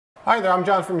Hi there, I'm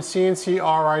John from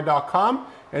CNCKing.com,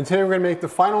 and today we're going to make the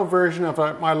final version of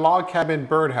my log cabin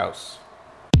birdhouse.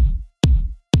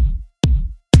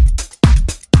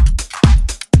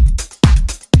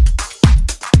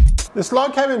 This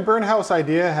log cabin birdhouse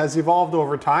idea has evolved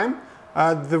over time.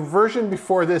 The version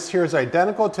before this here is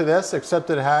identical to this,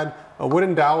 except it had a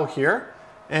wooden dowel here,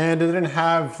 and it didn't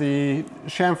have the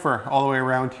chamfer all the way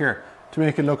around here to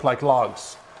make it look like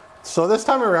logs. So this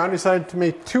time around, I decided to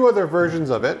make two other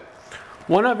versions of it.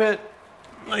 One of it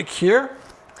like here,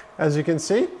 as you can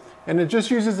see, and it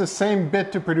just uses the same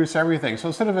bit to produce everything. So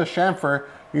instead of a chamfer,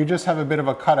 you just have a bit of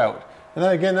a cutout. And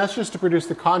then again, that's just to produce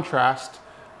the contrast,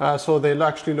 so they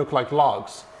actually look like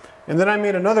logs. And then I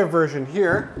made another version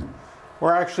here,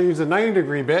 where I actually use a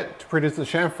 90-degree bit to produce the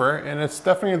chamfer, and it's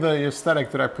definitely the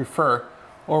aesthetic that I prefer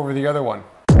over the other one.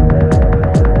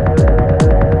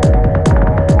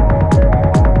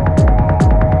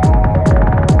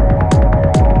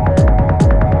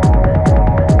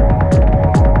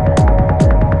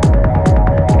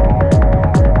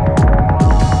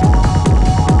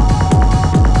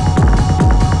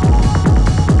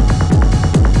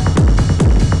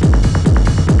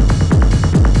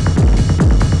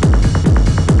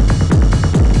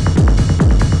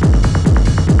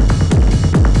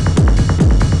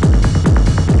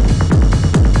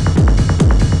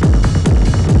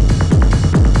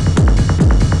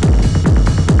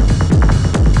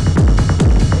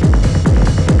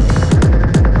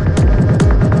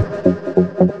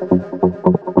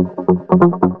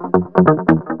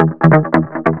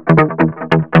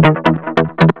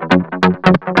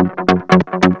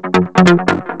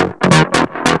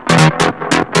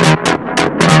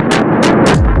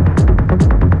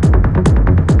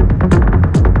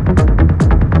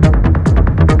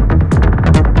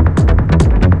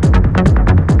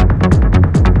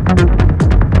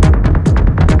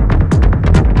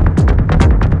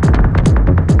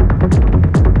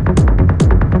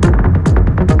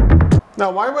 Now,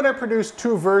 why would I produce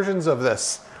two versions of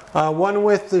this? One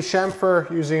with the chamfer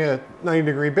using a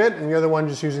 90-degree bit and the other one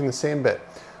just using the same bit.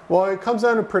 Well, it comes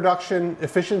down to production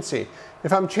efficiency.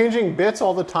 If I'm changing bits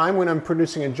all the time when I'm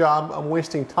producing a job, I'm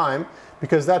wasting time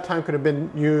because that time could have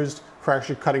been used for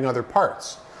actually cutting other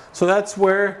parts. So that's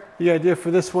where the idea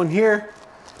for this one here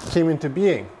came into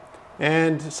being.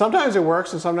 And sometimes it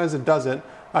works and sometimes it doesn't.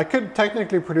 I could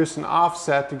technically produce an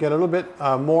offset to get a little bit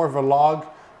more of a log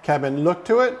cabin look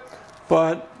to it.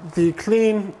 But the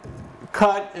clean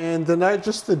cut and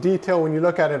just the detail when you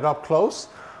look at it up close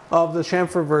of the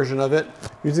chamfer version of it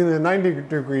using the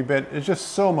 90-degree bit is just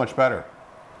so much better.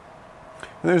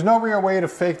 And there's no real way to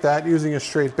fake that using a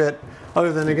straight bit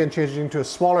other than again changing to a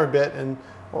smaller bit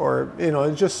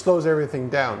it just slows everything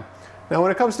down. Now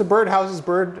when it comes to birdhouses,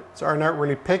 birds are not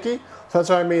really picky, so that's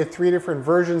why I made three different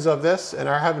versions of this, and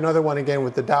I have another one again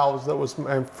with the dowels that was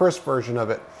my first version of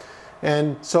it.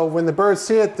 And so when the birds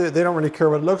see it, they don't really care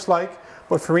what it looks like.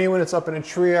 But for me, when it's up in a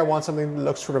tree, I want something that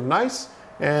looks sort of nice.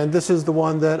 And this is the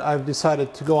one that I've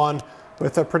decided to go on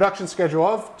with a production schedule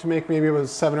of to make maybe about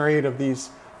 7 or 8 of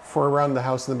these for around the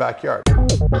house in the backyard.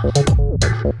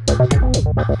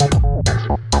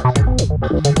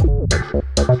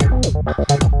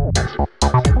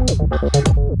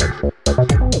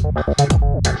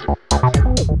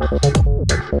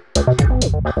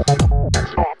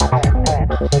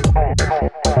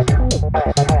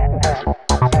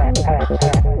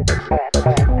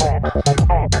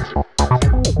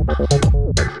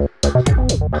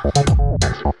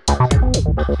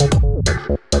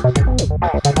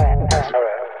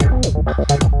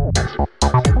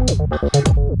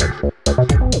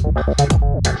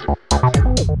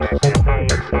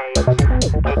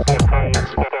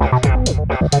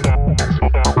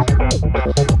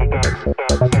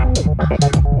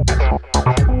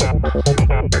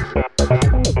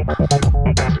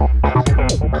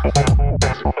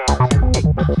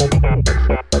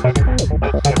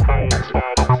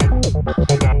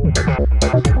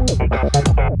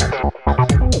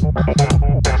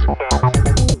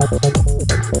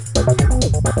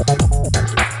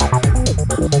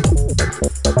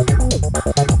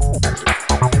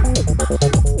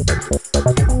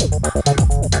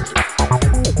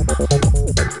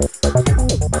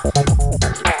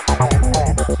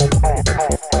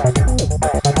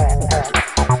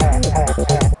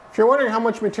 If you're wondering how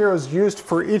much material is used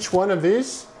for each one of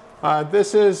these,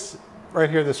 this is right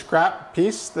here the scrap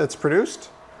piece that's produced,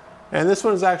 and this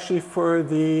one is actually for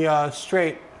the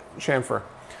straight chamfer.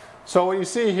 So what you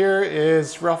see here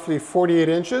is roughly 48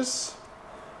 inches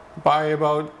by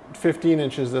about 15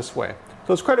 inches this way.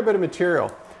 So it's quite a bit of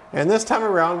material. And this time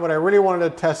around, what I really wanted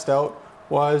to test out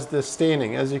was the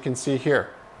staining, as you can see here.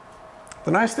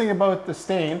 The nice thing about the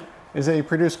stain is that you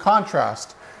produce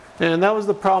contrast. And that was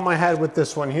the problem I had with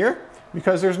this one here.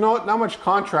 Because there's not much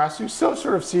contrast, you still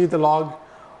sort of see the log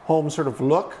home sort of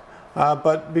look.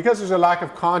 But because there's a lack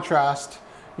of contrast,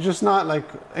 it's just not like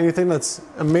anything that's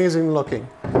amazing looking.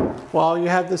 While you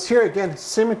have this here, again,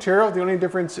 same material, the only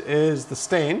difference is the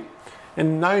stain.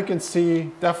 And now you can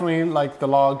see definitely like the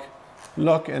log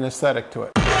look and aesthetic to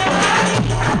it.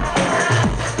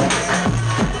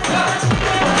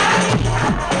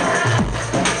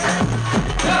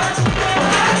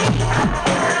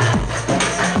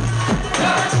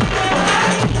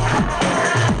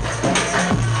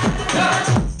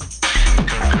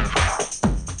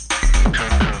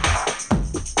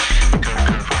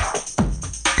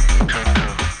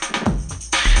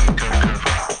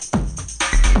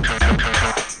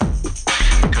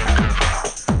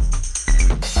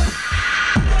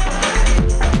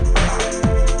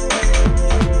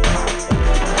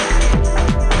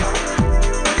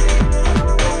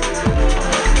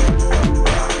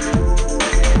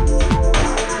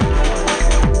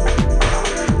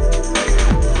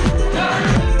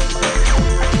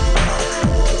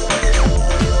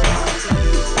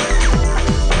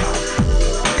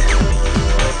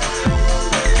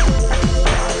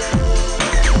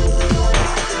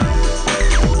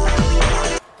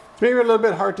 Maybe a little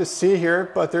bit hard to see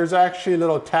here, but there's actually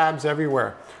little tabs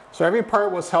everywhere. So every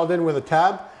part was held in with a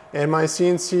tab, and my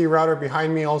CNC router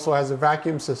behind me also has a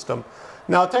vacuum system.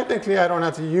 Now technically I don't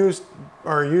have to use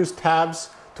tabs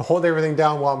to hold everything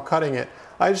down while I'm cutting it.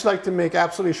 I just like to make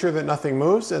absolutely sure that nothing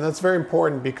moves, and that's very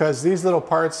important because these little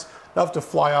parts love to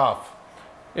fly off.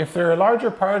 If they're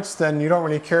larger parts, then you don't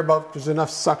really care about, there's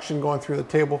enough suction going through the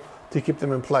table to keep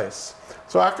them in place.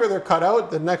 So after they're cut out,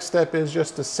 the next step is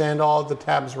just to sand all the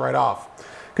tabs right off.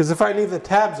 Because if I leave the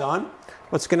tabs on,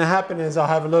 what's going to happen is I'll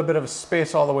have a little bit of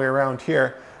space all the way around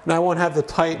here, and I won't have the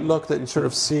tight look that you sort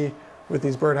of see with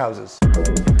these birdhouses.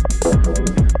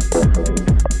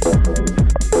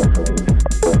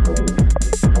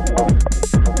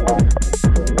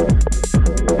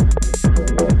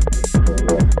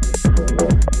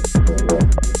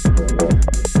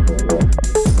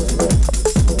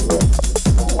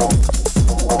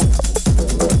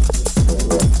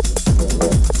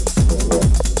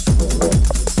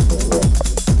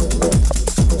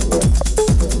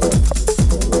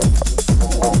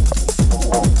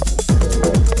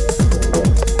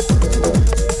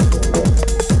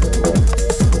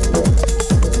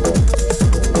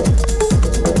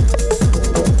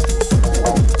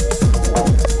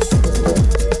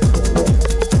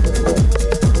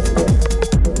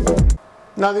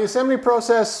 Now the assembly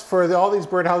process for all these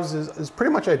birdhouses is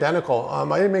pretty much identical.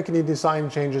 I didn't make any design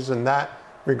changes in that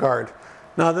regard.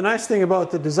 Now the nice thing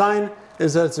about the design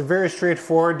is that it's a very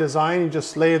straightforward design. You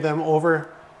just lay them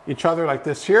over each other like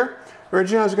this here.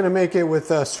 Originally I was going to make it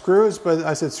with screws, but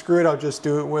I said screw it, I'll just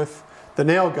do it with the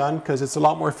nail gun because it's a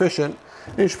lot more efficient.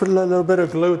 And you just put a little bit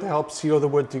of glue to help seal the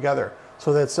wood together.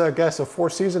 So that's, I guess, a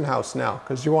 4-season house now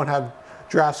because you won't have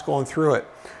drafts going through it.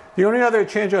 The only other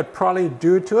change I'd probably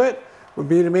do to it would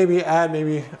be to maybe add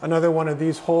another one of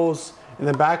these holes in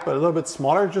the back, but a little bit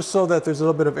smaller, just so that there's a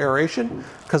little bit of aeration,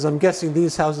 because I'm guessing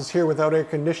these houses here without air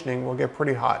conditioning will get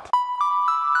pretty hot.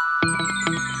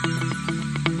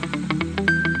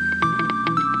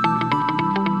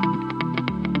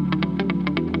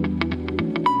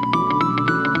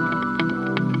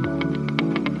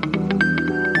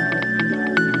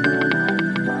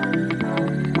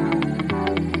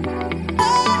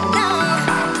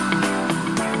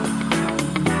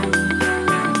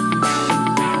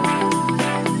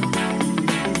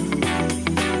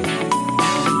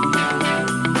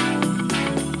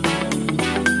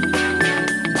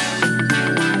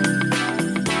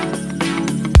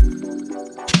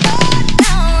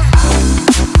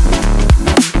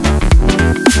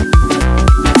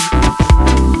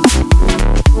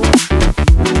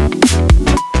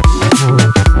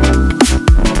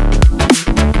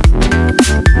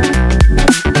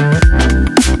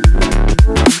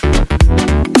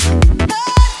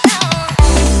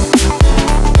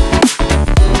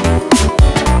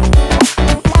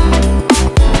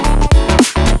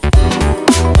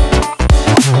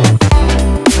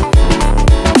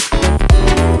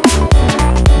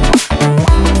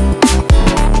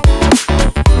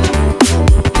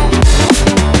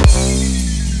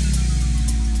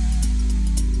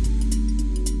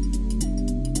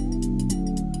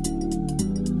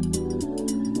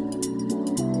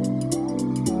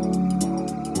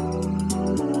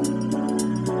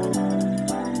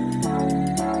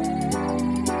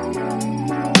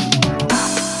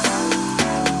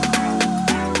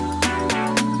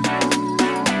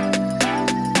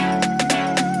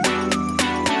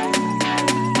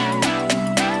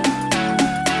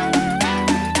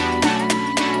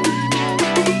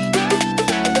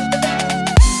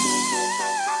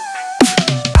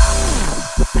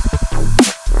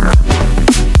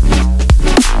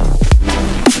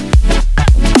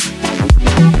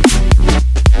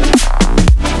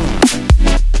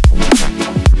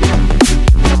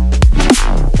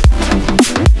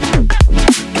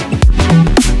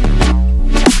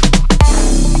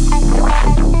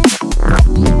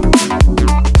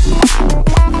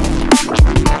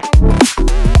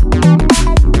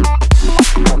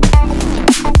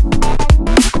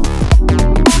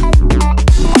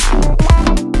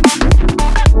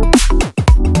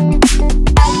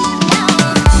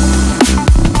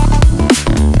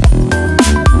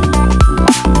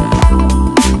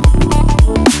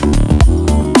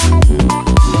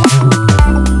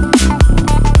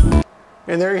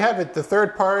 at the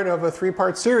third part of a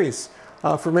three-part series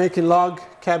for making log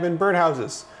cabin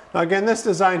birdhouses. Now again, this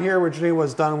design here originally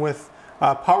was done with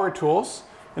power tools,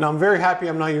 and I'm very happy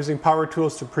I'm not using power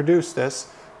tools to produce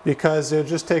this because it'll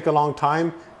just take a long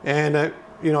time, and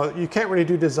you know, you can't really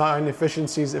do design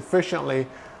efficiencies efficiently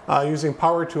using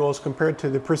power tools compared to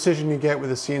the precision you get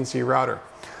with a CNC router.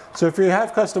 So if you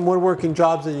have custom woodworking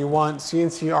jobs that you want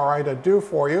CNCRI to do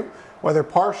for you, whether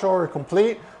partial or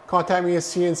complete, contact me at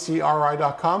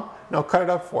CNCRI.com and I'll cut it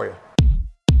up for you.